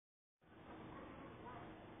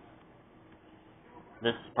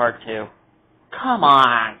This is part 2. Come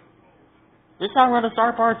on! This is how I'm gonna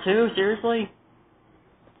start part 2? Seriously?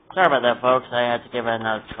 Sorry about that, folks. I had to give it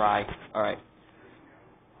another try. Alright.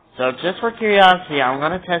 So, just for curiosity, I'm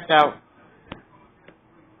gonna test out...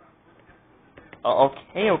 Oh,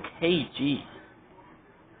 okay, jeez.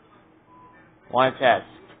 Want to test.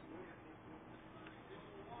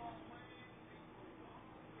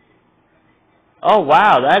 Oh,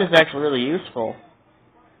 wow, that is actually really useful.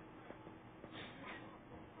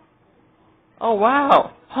 Oh,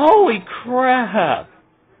 wow. Holy crap!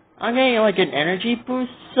 I'm getting like an energy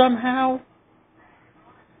boost somehow?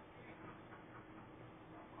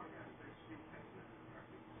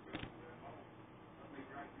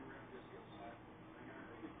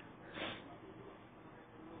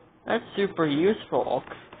 That's super useful.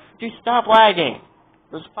 Could you stop lagging?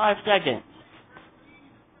 There's 5 seconds.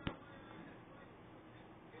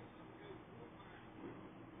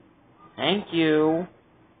 Thank you.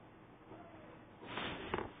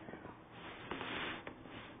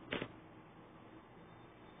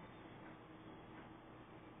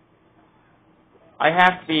 I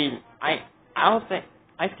have to be...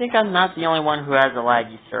 I think I'm not the only one who has a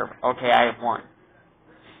laggy server. Okay, I have one.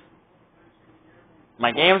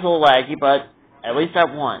 My game's a little laggy, but at least I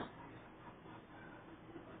won.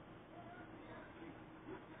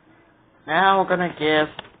 Now we're gonna give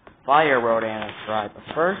Fire Rodan a try, but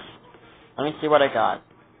first, let me see what I got.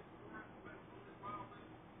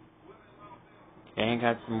 Okay,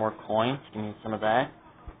 got some more coins. Give me some of that.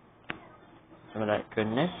 Some of that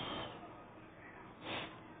goodness.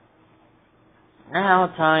 Now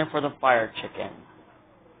time for the fire chicken.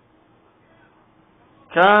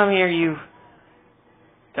 Come here, you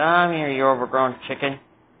overgrown chicken.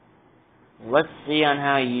 Let's see on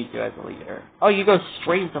how you do as a leader. Oh, you go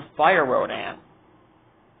straight into Fire Rodan.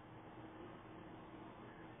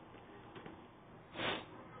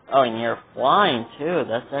 Oh, and you're flying too.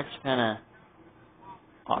 That's actually kinda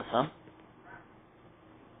awesome.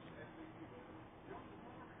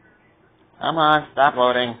 Come on, stop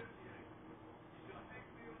loading.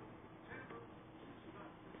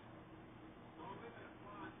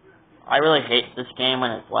 I really hate this game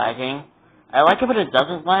when it's lagging. I like it when it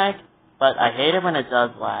doesn't lag, but I hate it when it does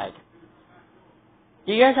lag.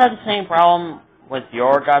 Do you guys have the same problem with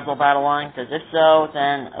your Godzilla Battle line? Because if so,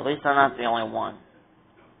 then at least I'm not the only one.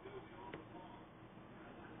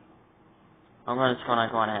 I'm just gonna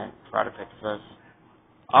go ahead and try to fix this.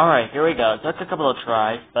 Alright, here we go. It took a couple of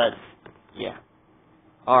tries, but yeah.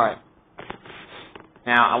 Alright.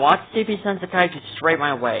 Now, I want to see if he sends the Kaiju straight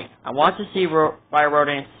my way. I want to see Fire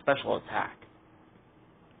Rodan's special attack.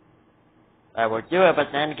 I would do it, but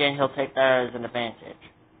then again, he'll take that as an advantage.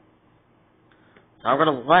 So I'm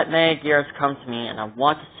going to let Mega Gears come to me, and I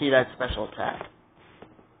want to see that special attack.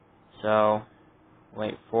 So,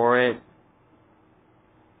 wait for it.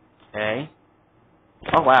 Okay.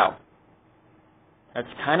 Oh, wow. That's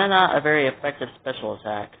kind of not a very effective special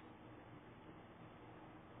attack.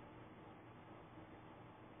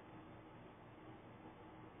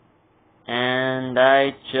 And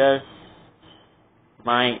I just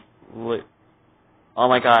might... Oh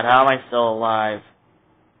my god, how am I still alive?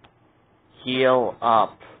 Heal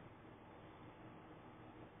up.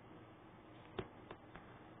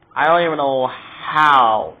 I don't even know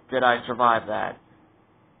how did I survive that.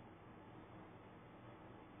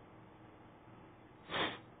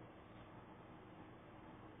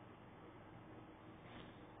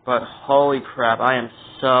 But holy crap, I am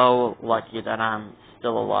so lucky that I'm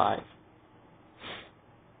still alive.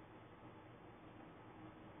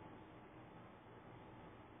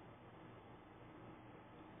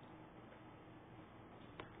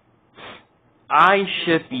 I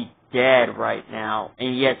should be dead right now,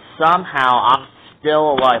 and yet somehow I'm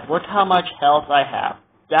still alive. Look how much health I have.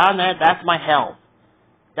 Down there, that's my health.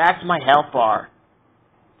 That's my health bar.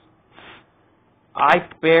 I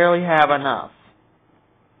barely have enough.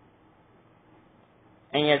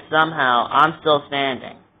 And yet somehow I'm still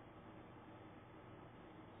standing.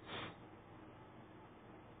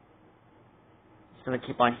 Just gonna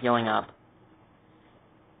keep on healing up.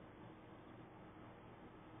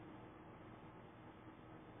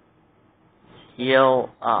 Heal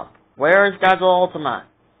up. Where is Godzilla Ultima?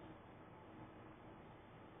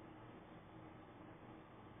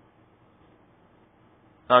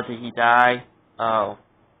 Oh, did he die? Oh.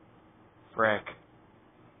 Frick.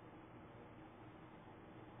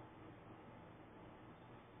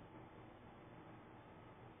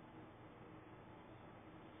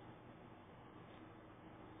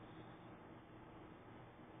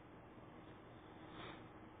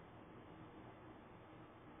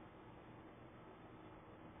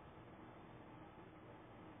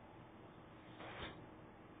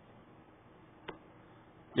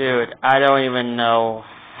 Dude, I don't even know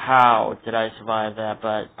how did I survive that,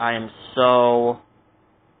 but I am so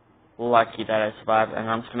lucky that I survived, and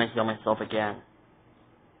I'm just gonna heal myself again.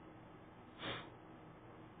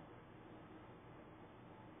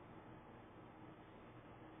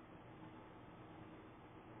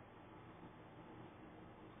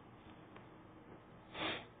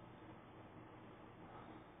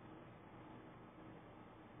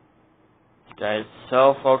 This guy is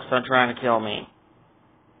so focused on trying to kill me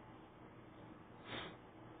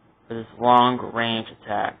with his long range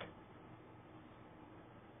attack.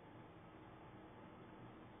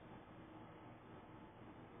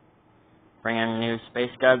 Bring in new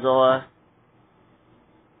Space Godzilla.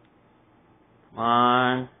 Come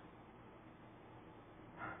on.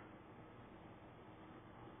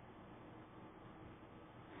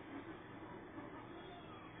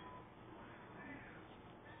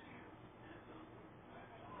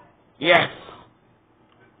 Yes!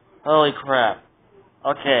 Holy crap.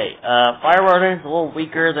 Okay, Fire Rodent is a little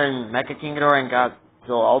weaker than Mecha King Ghidorah and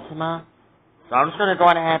Godzilla Ultima. So I'm just gonna go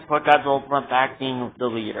ahead and put Godzilla Ultima back being the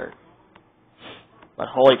leader. But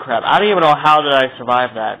holy crap, I don't even know how did I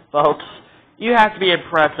survive that. Folks, you have to be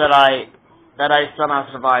impressed that I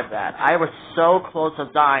somehow survived that. I was so close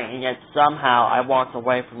to dying, and yet somehow I walked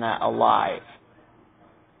away from that alive.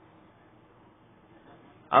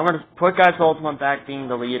 I'm gonna put Godzilla Ultima back being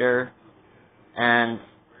the leader, and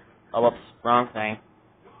oh whoops, wrong thing.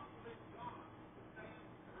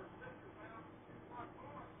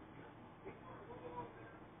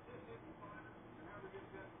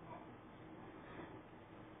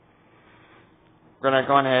 We're gonna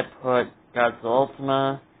go ahead and put Godzilla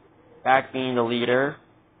Ultima back being the leader,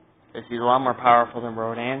 because he's a lot more powerful than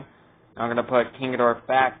Rodan. Now I'm gonna put King Ghidorah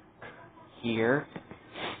back here.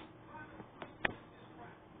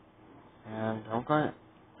 And I'm gonna,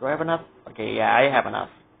 do I have enough? Okay, yeah, I have enough.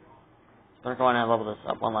 I'm gonna go ahead and level this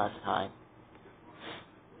up one last time.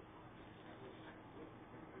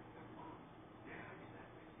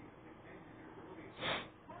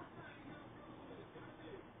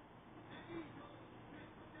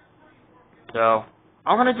 So,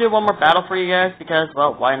 I'm gonna do one more battle for you guys because,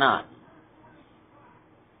 well, why not?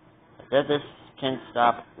 If this can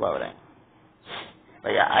stop loading. But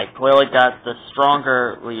yeah, I clearly got the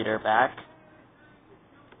stronger leader back.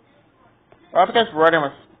 Or because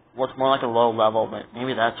Rodan was more like a low level, but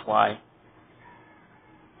maybe that's why.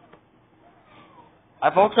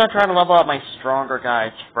 I focused on trying to level up my stronger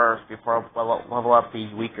guys first before I level up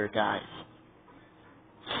the weaker guys.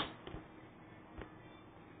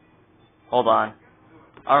 Hold on.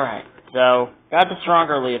 Alright, so, got the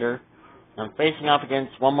stronger leader. I'm facing up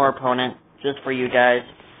against one more opponent, just for you guys.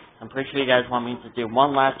 I'm pretty sure you guys want me to do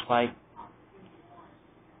one last fight.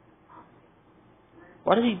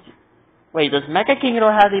 What did he do? Wait, does Mecha King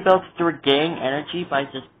Ghidorah have the ability to regain energy by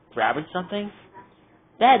just grabbing something?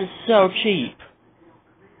 That is so cheap.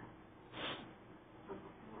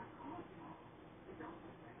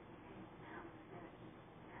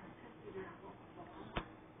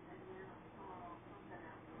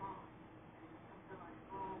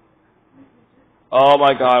 Oh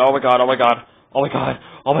my god, oh my god, oh my god, oh my god,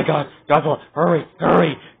 oh my god, Godzilla, hurry,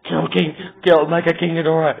 hurry, kill Mecha King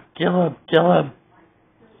Ghidorah, kill him.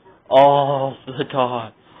 Oh, thank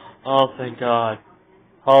god, oh thank god.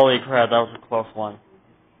 Holy crap, that was a close one.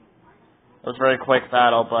 It was a very quick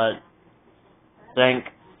battle, but thank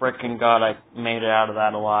frickin' god I made it out of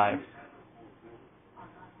that alive.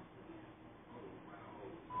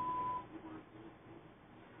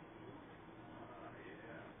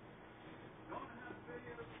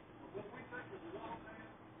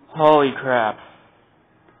 Holy crap.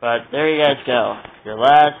 But there you guys go. Your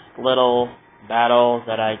last little battle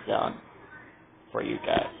that I've done for you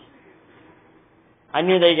guys. I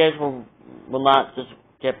knew that you guys will not just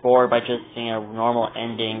get bored by just seeing a normal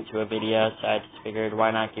ending to a video, so I just figured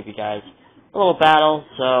why not give you guys a little battle,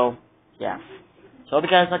 so yeah. So hope you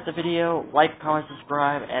guys liked the video, like, comment,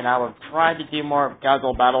 subscribe, and I will try to do more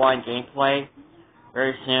Godzilla Battle Line gameplay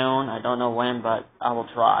very soon. I don't know when, but I will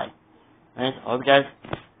try. Anyways, I hope you guys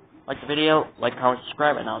like the video, like, comment,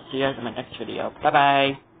 subscribe, and I'll see you guys in my next video.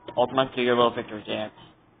 Bye-bye. Ultimate, do your little victory dance.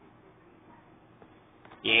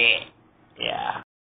 Yeah. Yeah.